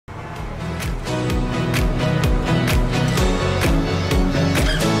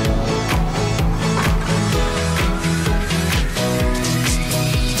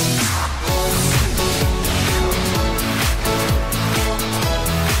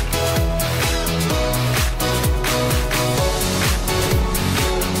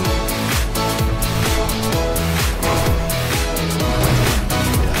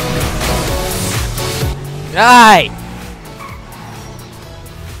Die!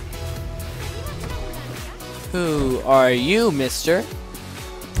 Who are you, mister?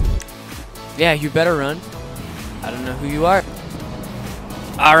 Yeah, you better run. I don't know who you are.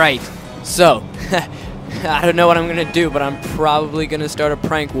 Alright, so, I don't know what I'm gonna do, but I'm probably gonna start a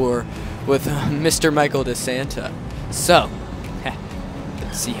prank war with Mr. Michael DeSanta. So,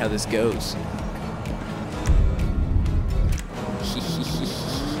 let's see how this goes.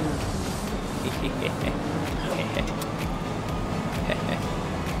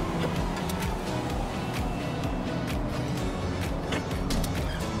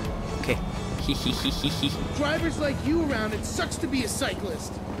 Okay. Drivers like you around, it sucks to be a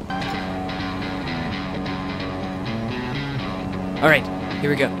cyclist. Alright, here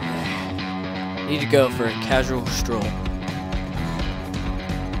we go. Need to go for a casual stroll.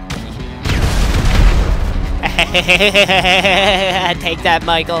 Take that,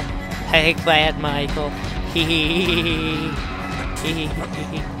 Michael. Take that, Michael.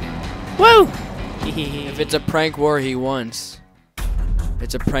 Woo! If it's a prank war he wants,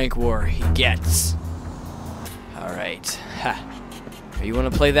 it's a prank war he gets. Alright. You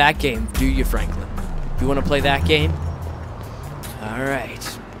want to play that game, do you, Franklin? You want to play that game?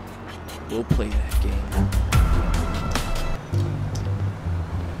 Alright. We'll play that game.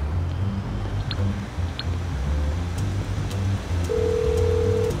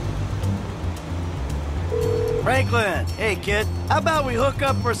 Franklin, hey kid, how about we hook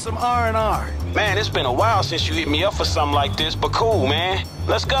up for some R&R? Man, it's been a while since you hit me up for something like this, but cool, man.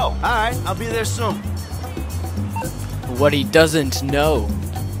 Let's go. All right, I'll be there soon. What he doesn't know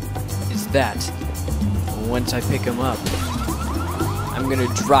is that once I pick him up, I'm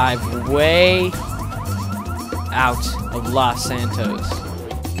gonna drive way out of Los Santos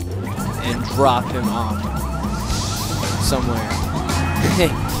and drop him off somewhere.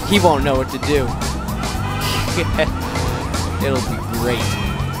 He won't know what to do. It'll be great.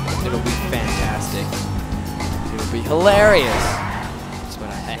 It'll be fantastic. It'll be hilarious. That's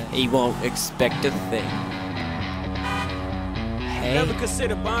what he won't expect a thing. Hey. Ever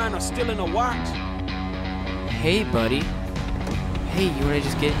consider buying or stealing a watch? Hey, buddy. Hey, you wanna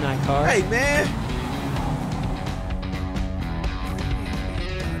just get in my car? Hey, man.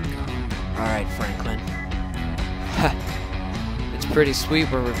 Alright, Franklin. It's pretty sweet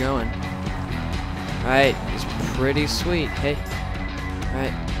where we're going. Alright, it's pretty sweet. Hey.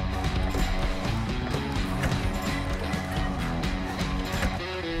 Alright.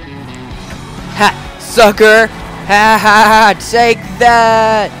 Ha! Sucker! Ha ha ha! Take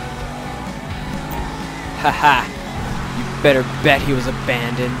that! Ha ha! You better bet he was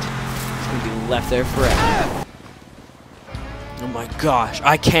abandoned. He's gonna be left there forever. Oh my gosh,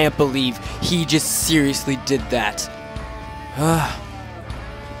 I can't believe he just seriously did that.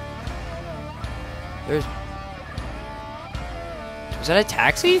 There's... Was that a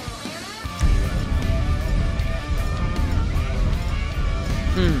taxi?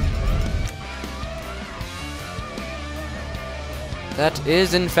 That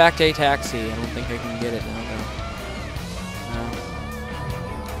is in fact a taxi. I don't think I can get it now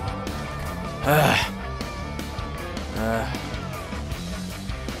though.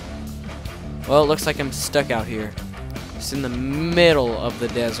 Well, it looks like I'm stuck out here. Just in the middle of the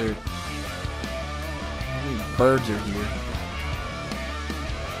desert. How many birds are here?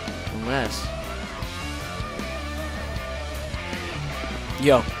 Unless...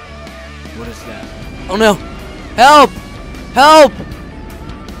 Yo. What is that? Oh no! Help! Help!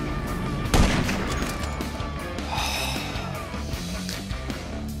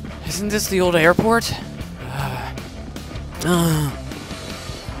 Isn't this the old airport? Are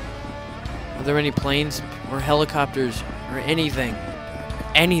there any planes or helicopters or anything?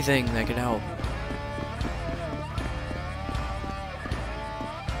 Anything that could help?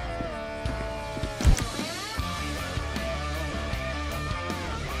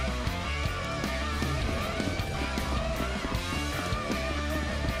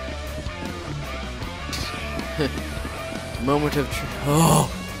 Moment of truth. Oh!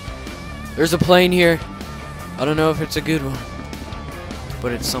 There's a plane here. I don't know if it's a good one,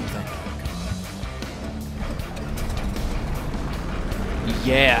 but it's something.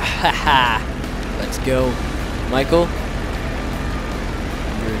 Yeah, haha. Let's go. Michael,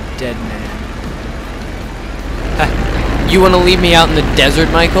 you're a dead man. Ha. You want to leave me out in the desert,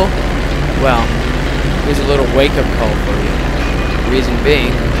 Michael? Well, here's a little wake-up call for you. Reason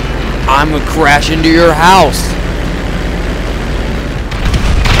being, I'm gonna crash into your house.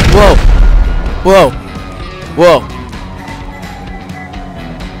 Whoa! Whoa! Whoa!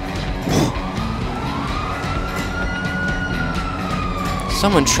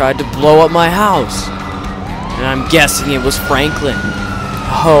 Someone tried to blow up my house. And I'm guessing it was Franklin.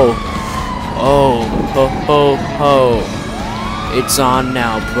 Ho. Oh. Ho ho ho. It's on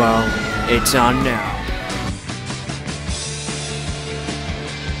now, bro. It's on now.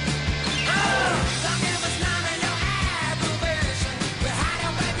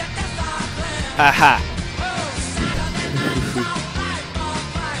 Haha.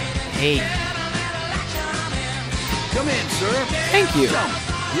 Hey. Come in, sir. Thank you. Tell me,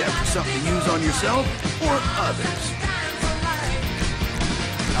 you have something to use on yourself or others?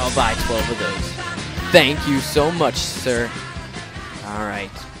 I'll buy 12 of those. Thank you so much, sir.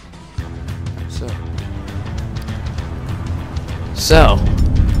 Alright. So,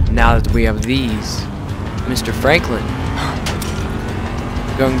 now that we have these, Mr. Franklin,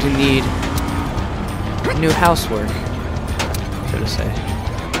 we're going to need new housework, so to say.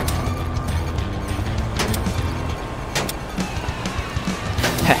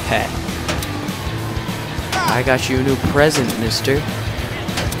 Heh. I got you a new present, mister.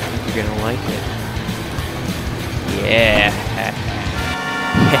 You're gonna like it. Yeah.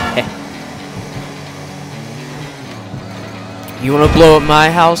 You wanna blow up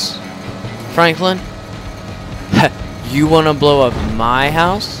my house, Franklin? You wanna blow up my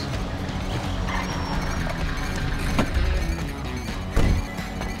house?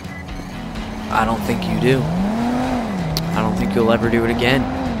 I don't think you do. I don't think you'll ever do it again.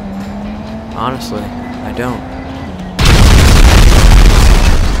 Honestly, I don't.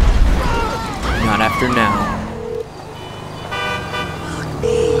 Not after now.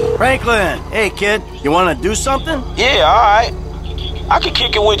 Franklin, hey kid, you want to do something? Yeah, alright. I can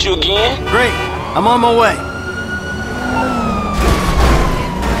kick it with you again. Great, I'm on my way.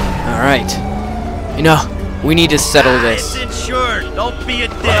 Alright. You know, we need to settle this. It's insured, don't be a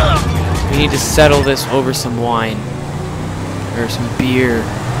dick. We need to settle this over some wine. Or some beer.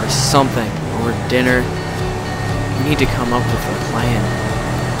 Or something. Or dinner. We need to come up with a plan.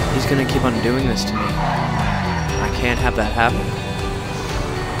 He's gonna keep on doing this to me. I can't have that happen.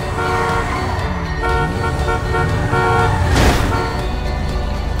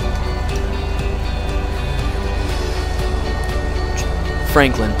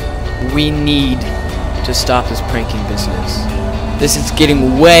 Franklin, we need to stop this pranking business. This is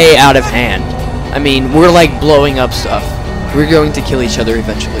getting way out of hand. I mean, we're like blowing up stuff. We're going to kill each other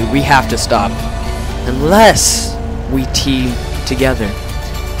eventually. We have to stop. Unless we team together.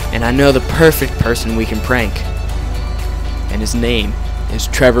 And I know the perfect person we can prank. And his name is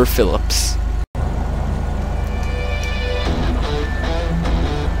Trevor Phillips.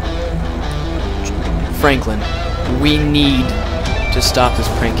 Franklin, we need to stop this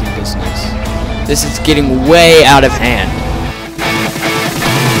pranking business. This is getting way out of hand.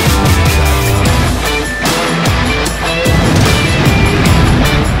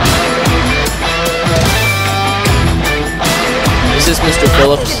 Is this Mr.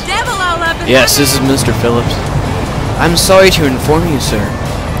 Phillips? Yes, this is Mr. Phillips. I'm sorry to inform you, sir,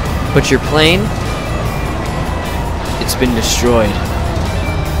 but your plane, it's been destroyed.